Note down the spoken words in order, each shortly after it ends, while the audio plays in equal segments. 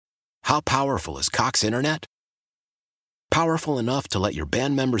How powerful is Cox Internet? Powerful enough to let your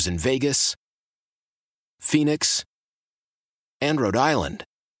band members in Vegas, Phoenix, and Rhode Island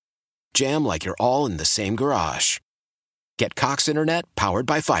jam like you're all in the same garage. Get Cox Internet powered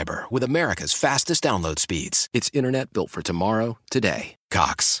by fiber with America's fastest download speeds. It's internet built for tomorrow, today.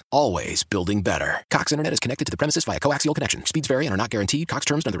 Cox, always building better. Cox Internet is connected to the premises via coaxial connection. Speeds vary and are not guaranteed. Cox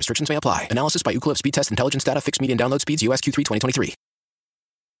terms and other restrictions may apply. Analysis by Ookla Speed Test Intelligence Data. Fixed median download speeds. US Q3 2023.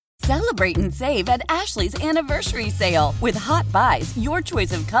 Celebrate and save at Ashley's Anniversary Sale. With Hot Buys, your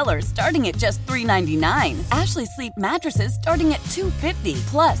choice of colors starting at just $3.99. Ashley Sleep mattresses starting at $2.50.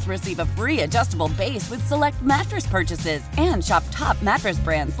 Plus, receive a free adjustable base with select mattress purchases. And shop top mattress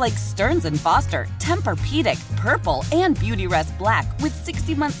brands like Stearns & Foster, Tempur-Pedic, Purple, and Beautyrest Black with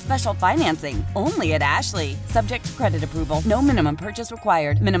 60-month special financing. Only at Ashley. Subject to credit approval. No minimum purchase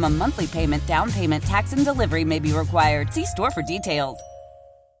required. Minimum monthly payment, down payment, tax, and delivery may be required. See store for details.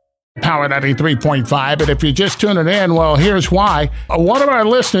 Power 93.5, and if you're just tuning in, well, here's why. One of our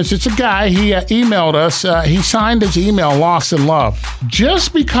listeners, it's a guy, he emailed us, he signed his email, Lost in Love,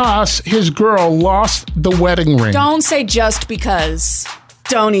 just because his girl lost the wedding ring. Don't say just because.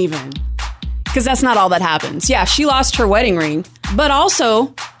 Don't even. Because that's not all that happens. Yeah, she lost her wedding ring, but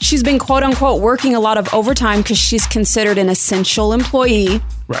also she's been quote-unquote working a lot of overtime because she's considered an essential employee.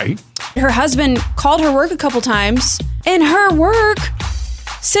 Right. Her husband called her work a couple times, and her work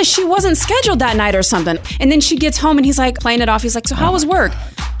says she wasn't scheduled that night or something. And then she gets home and he's like playing it off. He's like, so how was work?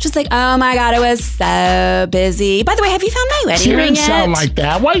 She's like, oh my God, it was so busy. By the way, have you found my wedding ring yet? She didn't sound like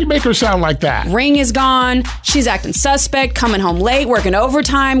that. Why do you make her sound like that? Ring is gone. She's acting suspect, coming home late, working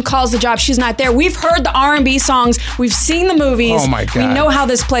overtime, calls the job. She's not there. We've heard the R&B songs. We've seen the movies. Oh my God. We know how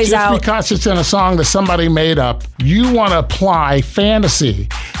this plays out. Just because it's in a song that somebody made up, you want to apply fantasy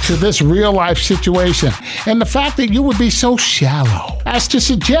to this real life situation. And the fact that you would be so shallow as to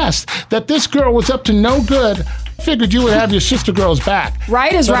suggest that this girl was up to no good, figured you would have your sister girl's back.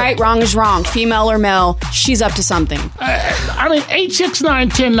 Right is right, wrong is wrong. Female or male, she's up to something.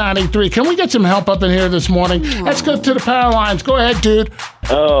 869-1093. Can we get some help up in here this morning? Let's go to the power lines. Go ahead, dude.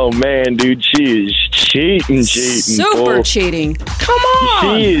 Oh, man, dude, she is cheating. Super cheating. Come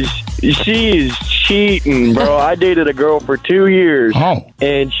on. She is cheating, bro. I dated a girl for 2 years,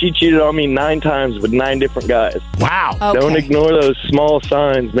 and she cheated on me 9 times with 9 different guys. Wow. Okay. Don't ignore those small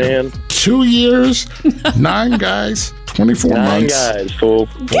signs, man. 2 years, 9 guys, 24 months. 9 guys, fool.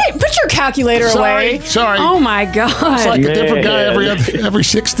 Put your calculator away. Sorry. Oh, my God. It's like a different guy every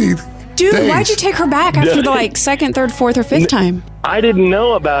 60 Dude, days. why'd you take her back after the second, third, fourth, or fifth time? I didn't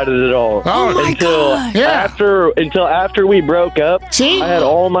know about it at all. Oh my God. Until after we broke up. See? I had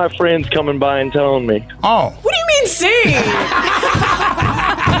all my friends coming by and telling me. Oh. What do you mean, see?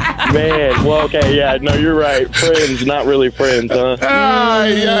 Man, well, okay, yeah, no, you're right. Friends, not really friends, huh?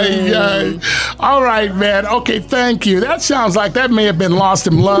 All right, man. Okay, thank you. That sounds like that may have been Lost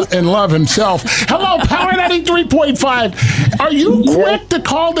in Love himself. Hello, Power 93.5. Are you quick to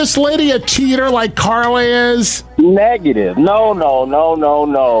call this lady a cheater like Carla is? Negative. No.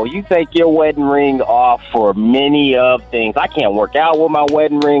 You take your wedding ring off for many of things. I can't work out with my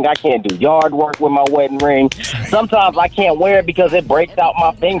wedding ring. I can't do yard work with my wedding ring. Sometimes I can't wear it because it breaks out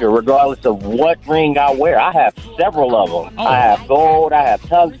my finger, regardless of what ring I wear. I have several of them. I have gold. I have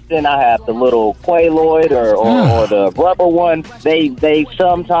tungsten. I have the little Qualoid or the rubber one. They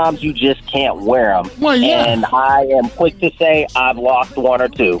sometimes you just can't wear them. Well, yeah. And I am quick to say I've lost 1 or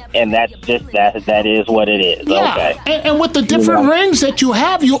 2, and that's just that is what it is. Yeah. Okay. And with the different rings that you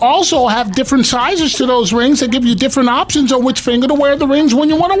also have different sizes to those rings that give you different options on which finger to wear the rings when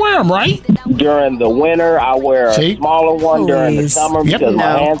you want to wear them, right? During the winter, I wear a smaller one. During the summer, because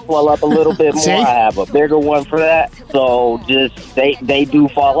my hands swell up a little bit more, I have a bigger one for that. So just they do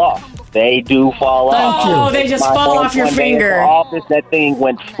fall off. They do fall off. Oh, they just fall off your finger. In the office, that thing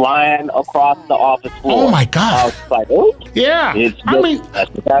went flying across the office floor. Oh my God! I was like, oh, yeah.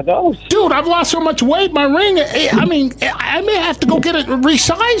 That's what that goes. Dude, I've lost so much weight. My ring. I may have to go get it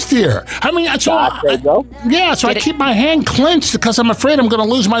resized here. So I keep my hand clenched because I'm afraid I'm going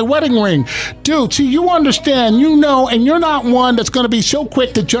to lose my wedding ring. Dude, see, you understand, and you're not one that's going to be so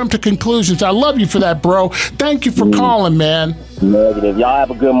quick to jump to conclusions. I love you for that, bro. Thank you for calling, man. Negative. Y'all have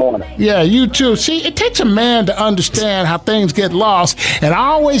a good morning. Yeah, you too. See, it takes a man to understand how things get lost, and I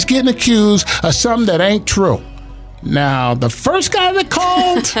always getting accused of something that ain't true. Now, the first guy that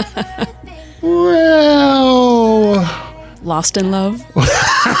called, well... Lost in love?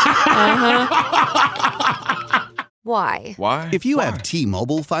 Why? Why? If you have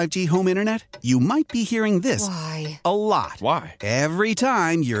T-Mobile 5G home internet, you might be hearing this Why? a lot. Why? Every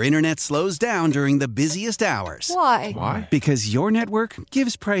time your internet slows down during the busiest hours. Why? Why? Because your network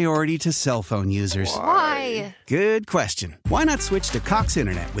gives priority to cell phone users. Why? Good question. Why not switch to Cox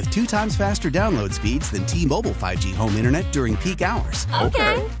Internet with 2 times faster download speeds than T-Mobile 5G home internet during peak hours?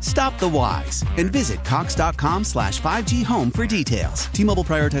 Okay. Stop the whys and visit cox.com/5G home for details. T-Mobile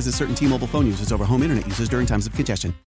prioritizes certain T-Mobile phone users over home internet users during times of congestion.